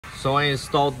So I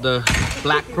installed the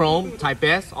black chrome Type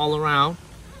S all around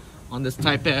on this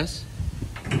Type S.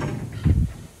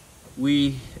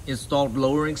 We installed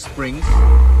lowering springs.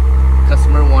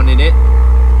 Customer wanted it.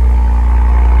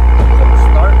 So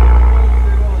start.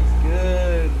 It's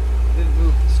good. Didn't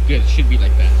move. It's good. It should be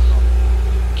like that.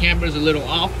 Camera's a little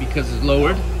off because it's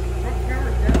lowered.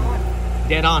 Dead on.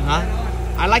 Dead on, huh? Dead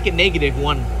on. I like a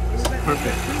 -1. It's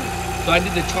perfect. So I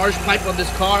did the charge pipe on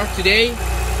this car today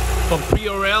from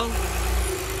PRL.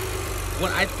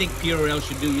 What I think PRL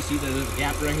should do, you see there's a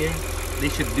gap right here? They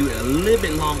should do it a little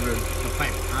bit longer, the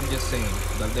pipe. I'm just saying,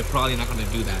 but they're probably not gonna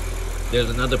do that. There's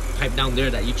another pipe down there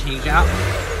that you change out.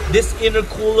 This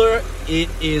intercooler, it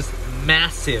is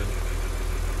massive.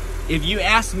 If you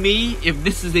ask me if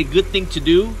this is a good thing to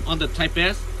do on the Type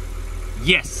S,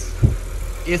 yes.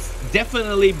 It's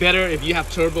definitely better if you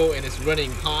have turbo and it's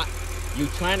running hot.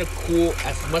 You're trying to cool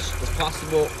as much as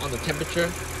possible on the temperature.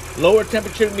 Lower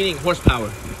temperature meaning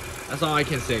horsepower. That's all I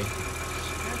can say.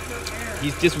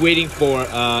 He's just waiting for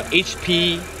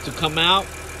HP to come out.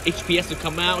 HPS to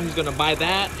come out. He's gonna buy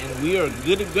that and we are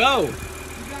good to go.